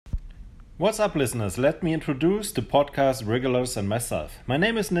What's up, listeners? Let me introduce the podcast Regulars and myself. My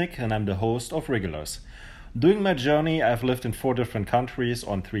name is Nick and I'm the host of Regulars. During my journey, I've lived in 4 different countries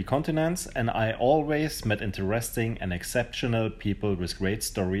on 3 continents, and I always met interesting and exceptional people with great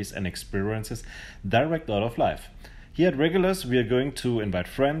stories and experiences direct out of life. Here at Regulars, we are going to invite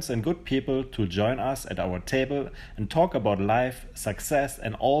friends and good people to join us at our table and talk about life, success,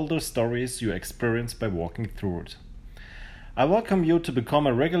 and all the stories you experience by walking through it. I welcome you to become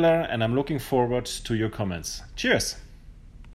a regular, and I'm looking forward to your comments. Cheers!